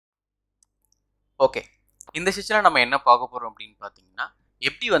Okay, இந்த செஷனில் நம்ம என்ன பார்க்க போகிறோம் அப்படின்னு பார்த்தீங்கன்னா,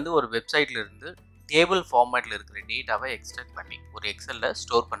 எப்படி வந்து ஒரு வெப்சைட்ல இருந்து டேபிள் ஃபார்மேட்டில் இருக்கிற டேட்டாவை எக்ஸ்ட்ராக்ட் பண்ணி ஒரு எக்ஸலில்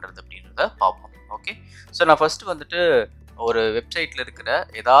ஸ்டோர் பண்ணுறது அப்படின்றத பார்ப்போம். ஓகே, ஸோ நான் ஃபஸ்ட்டு வந்துட்டு ஒரு வெப்சைட்டில் இருக்கிற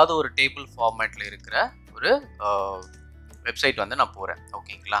ஏதாவது ஒரு டேபிள் ஃபார்மேட்டில் இருக்கிற ஒரு வெப்சைட் வந்து நான் போகிறேன்.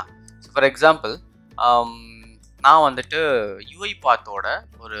 ஓகேங்களா? ஸோ ஃபார் எக்ஸாம்பிள் நான் வந்துட்டு UiPathோட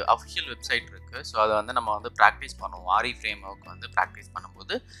ஒரு அஃபிஷியல் வெப்சைட் இருக்குது. ஸோ அதை வந்து நம்ம வந்து ப்ராக்டிஸ் பண்ணுவோம். ஆரி ஃப்ரேம் ஒர்க் வந்து ப்ராக்டிஸ்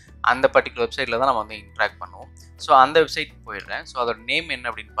பண்ணும்போது அந்த பர்டிகுலர் வெப்சைட்டில் தான் நம்ம வந்து இன்ட்ராக்ட் பண்ணுவோம். ஸோ அந்த வெப்சைட் போயிடுறேன். ஸோ அதோட நேம் என்ன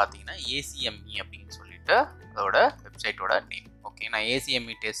அப்படின்னு பார்த்தீங்கன்னா ACME அப்படின்னு சொல்லிட்டு அதோட வெப்சைட்டோட நேம். ஓகே, நான்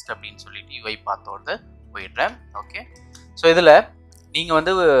ACME டெஸ்ட் அப்படின்னு சொல்லிட்டு UiPathோட போயிடுறேன். ஓகே, ஸோ இதில் நீங்கள்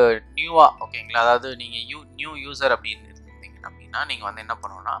வந்து நியூவாக ஓகேங்களா, அதாவது நீங்கள் நியூ யூசர் அப்படின்னு இருந்தீங்க அப்படின்னா நீங்கள் வந்து என்ன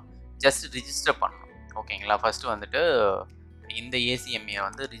பண்ணணும்னா ஜஸ்ட் ரிஜிஸ்டர் பண்ணணும். ஓகேங்களா, ஃபஸ்ட்டு வந்துட்டு இந்த ACME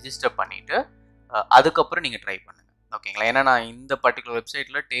வந்து ரிஜிஸ்டர் பண்ணிவிட்டு அதுக்கப்புறம் நீங்கள் ட்ரை பண்ணுங்கள். ஓகேங்களா, ஏன்னா நான் இந்த பர்டிகுலர்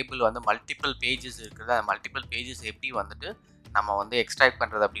வெப்சைட்டில் டேபிள் வந்து மல்டிபிள் பேஜஸ் இருக்குது. அந்த மல்டிபிள் பேஜஸ் எப்படி வந்துட்டு நம்ம வந்து எக்ஸ்ட்ராக்ட்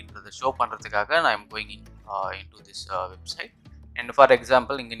பண்ணுறது அப்படின்றத ஷோ பண்ணுறதுக்காக நான் am going into this website. And for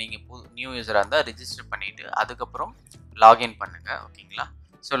example இங்கே நீங்கள் நியூ யூஸராக இருந்தால் ரிஜிஸ்டர் பண்ணிவிட்டு அதுக்கப்புறம் லாகின் பண்ணுங்கள். ஓகேங்களா,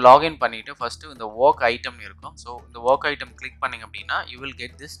 ஸோ லாகின் பண்ணிவிட்டு ஃபஸ்ட்டு இந்த ஒர்க் ஐட்டம் இருக்கும். ஸோ இந்த ஒர்க் ஐட்டம் கிளிக் பண்ணிங்க அப்படின்னா you will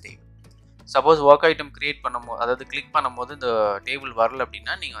get this table. Suppose work item create பண்ணும்போது, அதாவது கிளிக் பண்ணும்போது இந்த டேபிள் வரல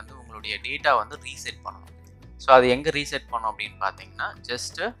அப்படின்னா நீங்கள் வந்து உங்களுடைய டேட்டா வந்து ரீசெட் பண்ணணும். ஸோ அது எங்கே ரீசெட் பண்ணணும் அப்படின்னு பார்த்தீங்கன்னா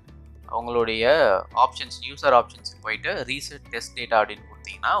ஜஸ்ட்டு உங்களுடைய ஆப்ஷன்ஸ், யூசர் ஆப்ஷன்ஸுக்கு போயிட்டு ரீசெட் டெஸ்ட் டேட்டா அப்படின்னு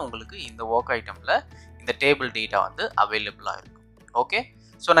கொடுத்தீங்கன்னா உங்களுக்கு இந்த ஒர்க் ஐட்டமில் இந்த டேபிள் டேட்டா வந்து அவைலபிளாக இருக்கும். ஓகே,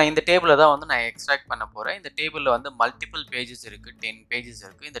 ஸோ நான் இந்த டேபிளை தான் வந்து நான் எக்ஸ்ட்ராக்ட் பண்ண போகிறேன். இந்த டேபிளில் வந்து மல்டிபிள் பேஜஸ் இருக்குது, 10 பேஜஸ்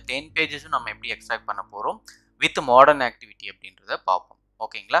இருக்குது. இந்த 10 பேஜஸும் நம்ம எப்படி எக்ஸ்ட்ராக்ட் பண்ண போகிறோம் வித் மாடர்ன் ஆக்டிவிட்டி அப்படின்றத பார்ப்போம்.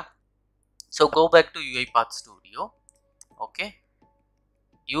 ஓகேங்களா, so go back to UiPath Studio. Okay,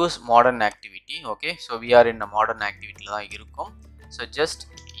 use modern activity. Okay, so we are in a modern activity la irukum. So just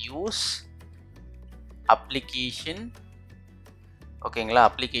use application, okayங்களா,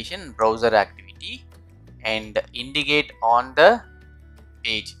 application browser activity and indicate on the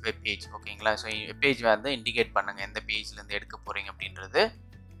page, web page. okayங்களா, so web page வந்து indicate பண்ணுங்க எந்த பேஜ்ல இருந்து எடுக்க போறீங்க அப்படின்றது.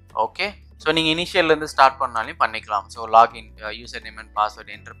 Okay, so நீங்கள் இனிஷியல்லேருந்து start பண்ணாலும் பண்ணிக்கலாம். So login user name and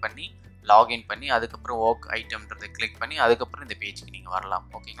password enter பண்ணி லாகின் பண்ணி அதுக்கப்புறம் ஒர்க் ஐட்டம்ன்றதை கிளிக் பண்ணி அதுக்கப்புறம் இந்த பேஜுக்கு நீங்கள் வரலாம்.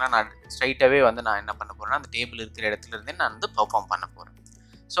 ஓகேங்களா, நான் ஸ்ட்ரைட்டாகவே வந்து நான் என்ன பண்ண போகிறேன்னா அந்த டேபிள் இருக்கிற இடத்துல இருந்தே நான் வந்து பர்ஃபார்ம் பண்ண போகிறேன்.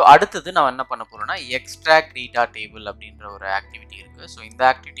 ஸோ அடுத்தது நான் என்ன பண்ண போகிறேன்னா எக்ஸ்ட்ராக்ட் டேட்டா டேபிள் அப்படின்ற ஒரு ஆக்டிவிட்டி இருக்குது. ஸோ இந்த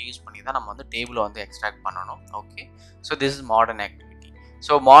ஆக்டிவிட்டி யூஸ் பண்ணி தான் நம்ம வந்து டேபிளை வந்து எக்ஸ்ட்ராக்ட் பண்ணணும். Okay, so this is modern activity.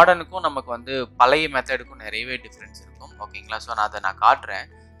 So மாடர்னுக்கும் நமக்கு வந்து பழைய மெத்தடுக்கும் நிறையவே டிஃப்ரென்ஸ் இருக்கும். ஓகேங்களா, ஸோ நான் அதை நான் காட்டுறேன்.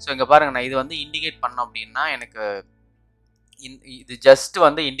 ஸோ இங்கே பாருங்கள், நான் இது வந்து இண்டிகேட் பண்ணோம் அப்படின்னா எனக்கு இது ஜஸ்ட்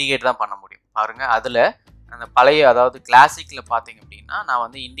வந்து இண்டிகேட் தான் பண்ண முடியும். பாருங்கள், அதில் அந்த பழைய அதாவது கிளாசிக்கில் பார்த்தீங்க அப்படின்னா நான்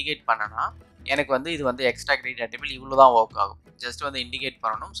வந்து இண்டிகேட் பண்ணேன்னா எனக்கு வந்து இது வந்து எக்ஸ்ட்ராக்ட் டேட்டா டேபிள் இவ்வளோ தான் ஒர்க் ஆகும். ஜஸ்ட் வந்து இண்டிகேட்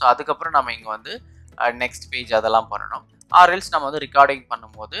பண்ணணும். ஸோ அதுக்கப்புறம் நம்ம இங்கே வந்து நெக்ஸ்ட் பேஜ் அதெல்லாம் பண்ணணும். ஆர்எல்ஸ் நம்ம வந்து ரெக்கார்டிங்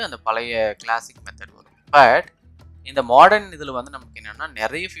பண்ணும்போது அந்த பழைய கிளாசிக் மெத்தட் வரும். பட் இந்த மாடர்ன் இதில் வந்து நமக்கு என்னென்னா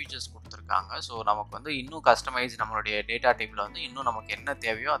நிறைய ஃபீச்சர்ஸ் கொடுத்துருக்காங்க. ஸோ நமக்கு வந்து இன்னும் கஸ்டமைஸ் நம்மளுடைய டேட்டா டேபிளில் வந்து இன்னும் நமக்கு என்ன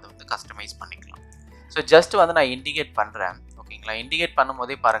தேவையோ அதை வந்து கஸ்டமைஸ் பண்ணிக்கலாம். ஸோ ஜஸ்ட் வந்து நான் இண்டிகேட் பண்ணுறேன். ஓகேங்களா, இண்டிகேட்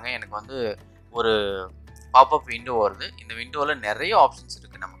பண்ணும்போதே பாருங்கள் எனக்கு வந்து ஒரு பாப்அப் விண்டோ வருது. இந்த விண்டோவில் நிறைய ஆப்ஷன்ஸ்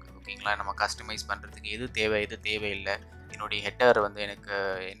இருக்குது நமக்கு. ஓகேங்களா, நம்ம கஸ்டமைஸ் பண்ணுறதுக்கு எது தேவை எது தேவையில்லை, என்னுடைய ஹெட்டர் வந்து எனக்கு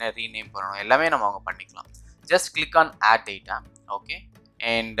என்ன ரீநேம் பண்ணணும் எல்லாமே நம்ம அவங்க பண்ணிக்கலாம். Just click on add data. Okay,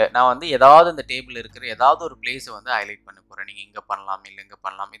 and நான் வந்து ஏதாவது இந்த டேபிள் இருக்கிற ஏதாவது ஒரு பிளேஸை வந்து ஹைலைட் பண்ண போகிறேன். நீங்கள் இங்கே பண்ணலாம், இல்லை இங்கே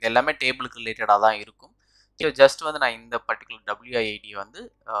பண்ணலாம். இது எல்லாமே டேபிளுக்கு ரிலேட்டடாக தான் இருக்கும். ஸோ ஜஸ்ட் வந்து நான் இந்த பர்டிகுலர் WIID வந்து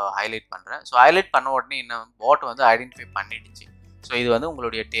ஹைலைட் பண்ணுறேன். ஸோ ஹைலைட் பண்ண உடனே என்ன பாட் வந்து ஐடென்டிஃபை பண்ணிடுச்சு. ஸோ இது வந்து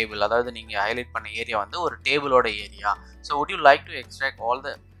உங்களுடைய டேபிள், அதாவது நீங்கள் ஹைலைட் பண்ண ஏரியா வந்து ஒரு டேபிளோட area. So would you like to extract all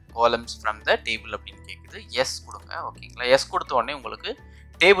the columns from the table அப்படின்னு கேட்குது. எஸ் கொடுங்க. ஓகேங்களா, எஸ் கொடுத்த உடனே உங்களுக்கு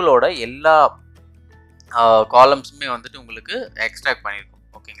டேபிளோட எல்லா காலம்ஸுமே வந்துட்டு உங்களுக்கு எக்ஸ்ட்ராக்ட் பண்ணியிருக்கும்.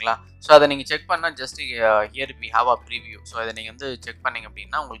 ஓகேங்களா, ஸோ அதை நீங்கள் செக் பண்ணால் just here we have a preview. So அதை நீங்கள் வந்து செக் பண்ணிங்க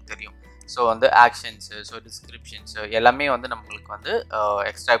அப்படின்னா உங்களுக்கு தெரியும். ஸோ வந்து ஆக்ஷன்ஸு, ஸோ டிஸ்கிரிப்ஷன்ஸு எல்லாமே வந்து நம்மளுக்கு வந்து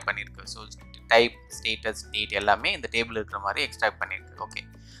எக்ஸ்ட்ராக்ட் பண்ணியிருக்கு. ஸோ டைப், ஸ்டேட்டஸ், டேட் எல்லாமே இந்த டேபிள் இருக்கிற மாதிரி எக்ஸ்ட்ராக்ட் பண்ணியிருக்கு. ஓகே,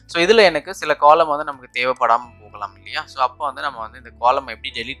 ஸோ இதில் எனக்கு சில காலம் வந்து நமக்கு தேவைப்படாமல் போகலாம் இல்லையா. ஸோ அப்போ வந்து நம்ம வந்து இந்த காலம்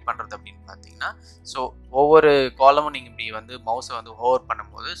எப்படி டெலீட் பண்ணுறது அப்படின்னு பார்த்தீங்கன்னா, ஸோ ஒவ்வொரு காலமும் நீங்கள் இப்படி வந்து மவுஸை வந்து ஹோவர்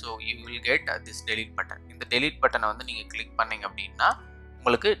பண்ணும்போது so you will get this delete button. இந்த டெலீட் பட்டனை வந்து நீங்கள் கிளிக் பண்ணிங்க அப்படின்னா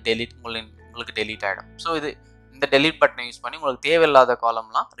உங்களுக்கு டெலீட் ஆகிடும். ஸோ இந்த டெலீட் பட்டனை யூஸ் பண்ணி உங்களுக்கு தேவையில்லாத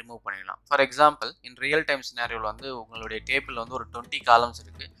காலம்லாம் ரிமூவ் பண்ணிடலாம். For example in real time சினாரியோவில் வந்து உங்களுடைய டேபிள் வந்து ஒரு 20 காலம்ஸ்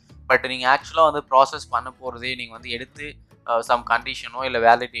இருக்குது. பட் நீங்கள் ஆக்சுவலாக வந்து ப்ராசஸ் பண்ண போகிறதே நீங்கள் வந்து எடுத்து சம் கண்டிஷனோ இல்லை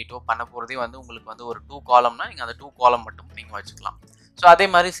வேலிடேட்டோ பண்ண போகிறதே வந்து உங்களுக்கு வந்து ஒரு 2 காலம்னா நீங்கள் அந்த 2 காலம் மட்டும் நீங்கள் வச்சுக்கலாம். ஸோ அதே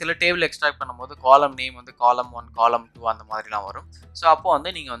மாதிரி சில டேபிள் எக்ஸ்ட்ராக்ட் பண்ணும்போது காலம் நேம் வந்து காலம் 1 காலம் 2 அந்த மாதிரிலாம் வரும். ஸோ அப்போ வந்து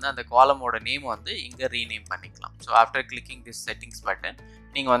நீங்கள் வந்து அந்த காலமோட நேம் வந்து இங்கே ரீநேம் பண்ணிக்கலாம். So after clicking this settings button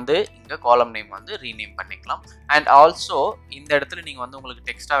நீங்கள் வந்து இங்கே காலம் நேம் வந்து ரீநேம் பண்ணிக்கலாம். அண்ட் ஆல்சோ இந்த இடத்துல நீங்கள் வந்து உங்களுக்கு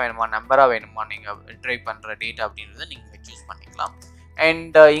டெக்ஸ்ட்டாக வேணுமா நம்பராக வேணுமா நீங்கள் என்ட்ரை பண்ணுற டேட்டா அப்படின்றத நீங்கள் சூஸ் பண்ணிக்கலாம்.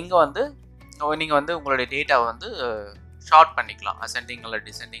 அண்ட் இங்கே வந்து நீங்கள் வந்து உங்களுடைய டேட்டாவை வந்து ஷார்ட் பண்ணிக்கலாம். அசெண்டிங் அல்ல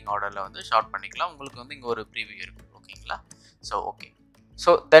டிசெண்டிங் ஆர்டரில் வந்து ஷார்ட் பண்ணிக்கலாம். உங்களுக்கு வந்து இங்கே ஒரு ப்ரீவியூ இருக்குது. ஓகேங்களா? So okay.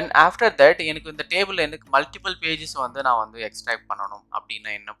 So then after that எனக்கு இந்த டேபிளில் எனக்கு மல்டிபிள் பேஜஸ் வந்து நான் வந்து எக்ஸ்ட்ராக்ட் பண்ணணும்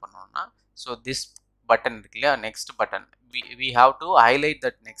அப்படின்னா என்ன பண்ணணும்னா, ஸோ திஸ் பட்டன் இருக்கு இல்லையா, next button, we have to highlight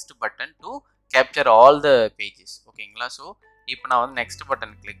that next button to capture all the pages. ஓகேங்களா? ஸோ இப்போ நான் வந்து நெக்ஸ்ட்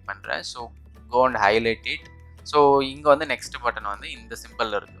பட்டன் கிளிக் பண்ணுறேன். So go and highlight it. So இங்கே வந்து நெக்ஸ்ட் பட்டன் வந்து இந்த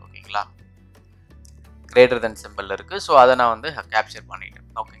சிம்பிள் இருக்குது. ஓகேங்களா? கிரேட்டர் தென் சிம்பிள் இருக்குது. ஸோ அதை நான் வந்து கேப்சர் பண்ணிட்டேன்.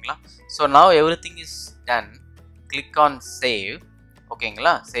 ஓகேங்களா? So now every thing is done. Click on save.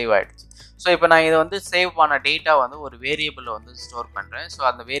 ஓகேங்களா? சேவ் ஆகிடுச்சு. ஸோ இப்போ நான் இதை வந்து சேவ் பண்ண டேட்டா வந்து ஒரு வேரியபிளில் வந்து ஸ்டோர் பண்ணுறேன். ஸோ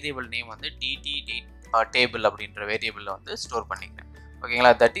அந்த வேரியபிள் நேம் வந்து டேபிள் அப்படின்ற வேரியபிளில் வந்து ஸ்டோர் பண்ணிக்கிறேன்.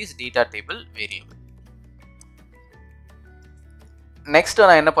 ஓகேங்களா? That is data table variable. Next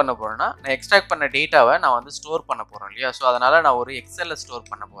நான் என்ன பண்ண போகிறேன்னா, நான் எக்ஸ்ட்ராக்ட் பண்ண டேட்டாவை நான் வந்து ஸ்டோர் பண்ண போகிறேன் இல்லையா? ஸோ அதனால் நான் ஒரு எக்ஸலில் ஸ்டோர்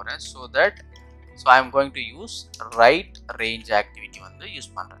பண்ண போகிறேன். So I am going to use right range activity வந்து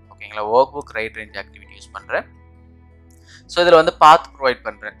யூஸ் பண்ணுறேன். ஓகேங்களா? Work book right range activity use பண்ணுறேன். ஸோ இதில் வந்து பாத் ப்ரொவைட்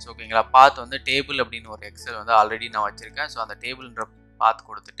பண்ணுறேன். ஸோ ஓகேங்களா? பாத் வந்து டேபிள் அப்படின்னு ஒரு எக்ஸல் வந்து ஆல்ரெடி நான் வச்சுருக்கேன். ஸோ அந்த டேபிள்ன்ற பாத்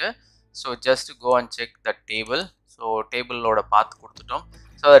கொடுத்துட்டு so just go and check the table. So டேபிளோட பாத் கொடுத்துட்டோம்.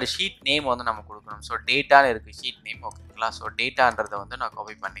 ஸோ ஒரு ஷீட் நேம் வந்து நம்ம கொடுக்கணும். ஸோ டேட்டான்னு இருக்குது ஷீட் நேம். ஓகேங்களா? ஸோ டேட்டான்றதை வந்து நான்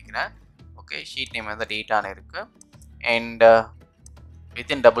காப்பி பண்ணிக்கிறேன். ஓகே, ஷீட் நேம் வந்து டேட்டான்னு இருக்குது. And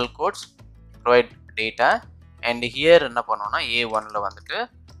within double quotes provide data. And here என்ன பண்ணோன்னா A1ல் வந்துட்டு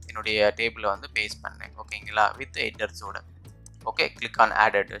என்னுடைய டேபிளை வந்து பேஸ்ட் பண்ணேன். ஓகேங்களா? With ஹெட்டர்ஸோட. Okay, click on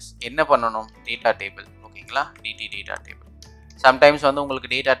add headers. என்ன பண்ணணும்? Data table. ஓகேங்களா? DD data table. சம்டைம்ஸ் வந்து உங்களுக்கு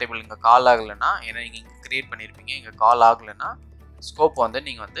டேட்டா டேபிள் இங்கே கால் ஆகலைன்னா, ஏன்னா நீங்கள் இங்கே க்ரியேட் பண்ணியிருப்பீங்க, இங்கே கால் ஆகலைன்னா ஸ்கோப் வந்து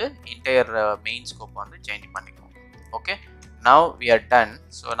நீங்கள் வந்து இன்டையர் மெயின் ஸ்கோப் வந்து சேஞ்ச் பண்ணிக்கோங்க. Okay, now we are done.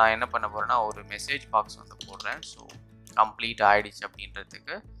 So நான் என்ன பண்ண போகிறேன்னா ஒரு மெசேஜ் பாக்ஸ் வந்து போடுறேன். ஸோ கம்ப்ளீட் ஆகிடுச்சு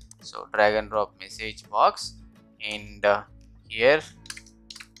அப்படின்றதுக்கு. So track and drop message box. And here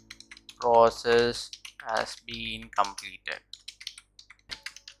process has been completed.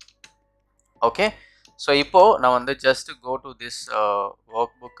 Okay, so இப்போ நான் வந்து just go to this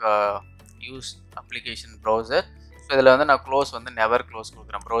workbook use application browser. So இதில் வந்து நான் க்ளோஸ் வந்து நெவர் க்ளோஸ்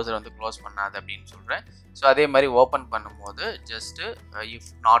கொடுக்குறேன். ப்ரௌசர் வந்து க்ளோஸ் பண்ணாது அப்படின்னு சொல்கிறேன். ஸோ அதே மாதிரி ஓப்பன் பண்ணும்போது ஜஸ்ட்டு இஃப்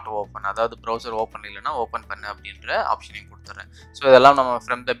நாட் ஓப்பன், அதாவது ப்ரௌசர் ஓப்பன் இல்லைன்னா ஓப்பன் பண்ணு அப்படின்ற ஆப்ஷனையும் கொடுத்துட்றேன். ஸோ இதெல்லாம் நம்ம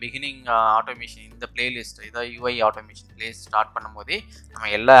ஃப்ரம் த பிகினிங் ஆட்டோமேஷன் இந்த பிளேலிஸ்ட், இதாவது UI ஆட்டோமேஷன் பிளேஸ் ஸ்டார்ட் பண்ணும்போதே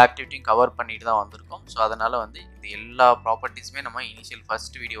நம்ம எல்லா ஆக்டிவிட்டியும் கவர் பண்ணிட்டு தான் வந்திருக்கோம். ஸோ அதனால் வந்து இந்த எல்லா ப்ராப்பர்ட்டிஸுமே நம்ம இனிஷியல்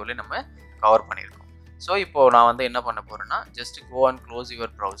ஃபர்ஸ்ட் வீடியோவில் நம்ம கவர் பண்ணியிருக்கோம். ஸோ இப்போது நான் வந்து என்ன பண்ண போகிறேன்னா just go and close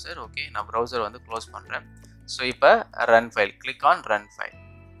your browser. Okay, நான் ப்ரௌசர் வந்து க்ளோஸ் பண்ணுறேன். ஸோ இப்போ run file, click on run file.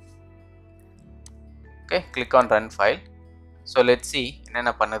 Okay, click on run file. So let's see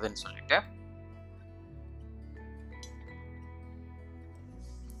என்னென்ன பண்ணுதுன்னு சொல்லிட்டு.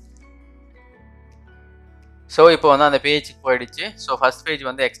 ஸோ இப்போ வந்து அந்த பேஜுக்கு போயிடுச்சு. ஸோ ஃபர்ஸ்ட் பேஜ்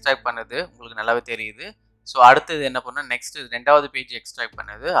வந்து எக்ஸ்ட்ராக்ட் பண்ணுது, உங்களுக்கு நல்லாவே தெரியுது. ஸோ அடுத்தது என்ன பண்ணால் நெக்ஸ்ட் ரெண்டாவது பேஜ் எக்ஸ்ட்ராக்ட்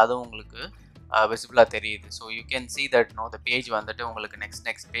பண்ணுது, அதுவும் உங்களுக்கு விசிபிளாக தெரியுது. So you can see that the page வந்துட்டு உங்களுக்கு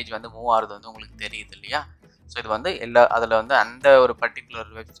நெக்ஸ்ட் பேஜ் வந்து மூவ் ஆகிறது வந்து உங்களுக்கு தெரியுது இல்லையா? ஸோ இது வந்து அதில் வந்து அந்த ஒரு பர்டிகுலர்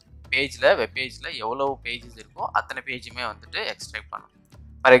வெப் பேஜில் எவ்வளோ பேஜஸ் இருக்கோ அத்தனை பேஜுமே வந்துட்டு எக்ஸ்ட்ராக்ட் பண்ணும்.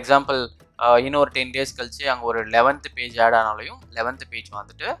 ஃபார் எக்ஸாம்பிள் இன்னும் ஒரு 10 days கழிச்சு அங்கே ஒரு 11th page add ஆனாலையும் 11th page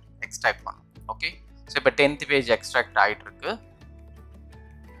வந்துட்டு எக்ஸ்ட்ராக்ட் பண்ணும். ஓகே, ஸோ இப்போ 10th பேஜ் எக்ஸ்ட்ராக்ட் ஆகிட்டு இருக்கு.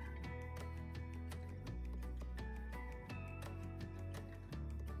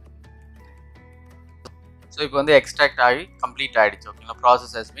 ஸோ இப்போ வந்து எக்ஸ்ட்ராக்ட் ஆகி கம்ப்ளீட் ஆகிடுச்சு. ஓகேங்களா?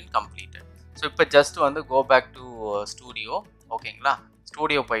 Process has been completed. So இப்போ ஜஸ்ட் வந்து கோ பேக் டு ஸ்டூடியோ. ஓகேங்களா?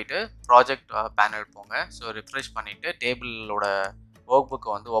 ஸ்டூடியோ போயிட்டு ப்ராஜெக்ட் பேனல் போங்க. ஸோ ரிஃப்ரெஷ் பண்ணிவிட்டு டேபிளோட ஒர்க் புக்கை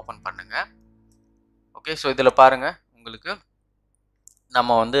வந்து ஓப்பன் பண்ணுங்கள். ஓகே, ஸோ இதில் பாருங்கள், உங்களுக்கு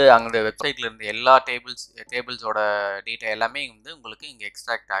நம்ம வந்து அங்கே வெப்சைட்டில் இருந்த எல்லா டேபிள்ஸோட டேட்டா எல்லாமே வந்து உங்களுக்கு இங்கே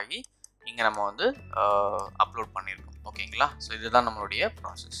எக்ஸ்ட்ராக்ட் ஆகி இங்கே நம்ம வந்து அப்லோட் பண்ணியிருக்கோம். ஓகேங்களா? ஸோ இதுதான் நம்மளுடைய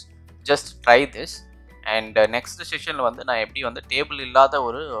process. Just try this. And next செஷனில் வந்து நான் எப்படி வந்து டேபிள் இல்லாத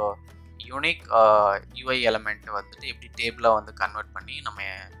ஒரு யூனிக் UI எலமெண்ட்டை வந்துட்டு எப்படி டேபிளாக வந்து கன்வெர்ட் பண்ணி நம்ம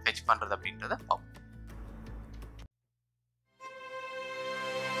ஃபெச் பண்ணுறது அப்படின்றத பார்ப்போம்.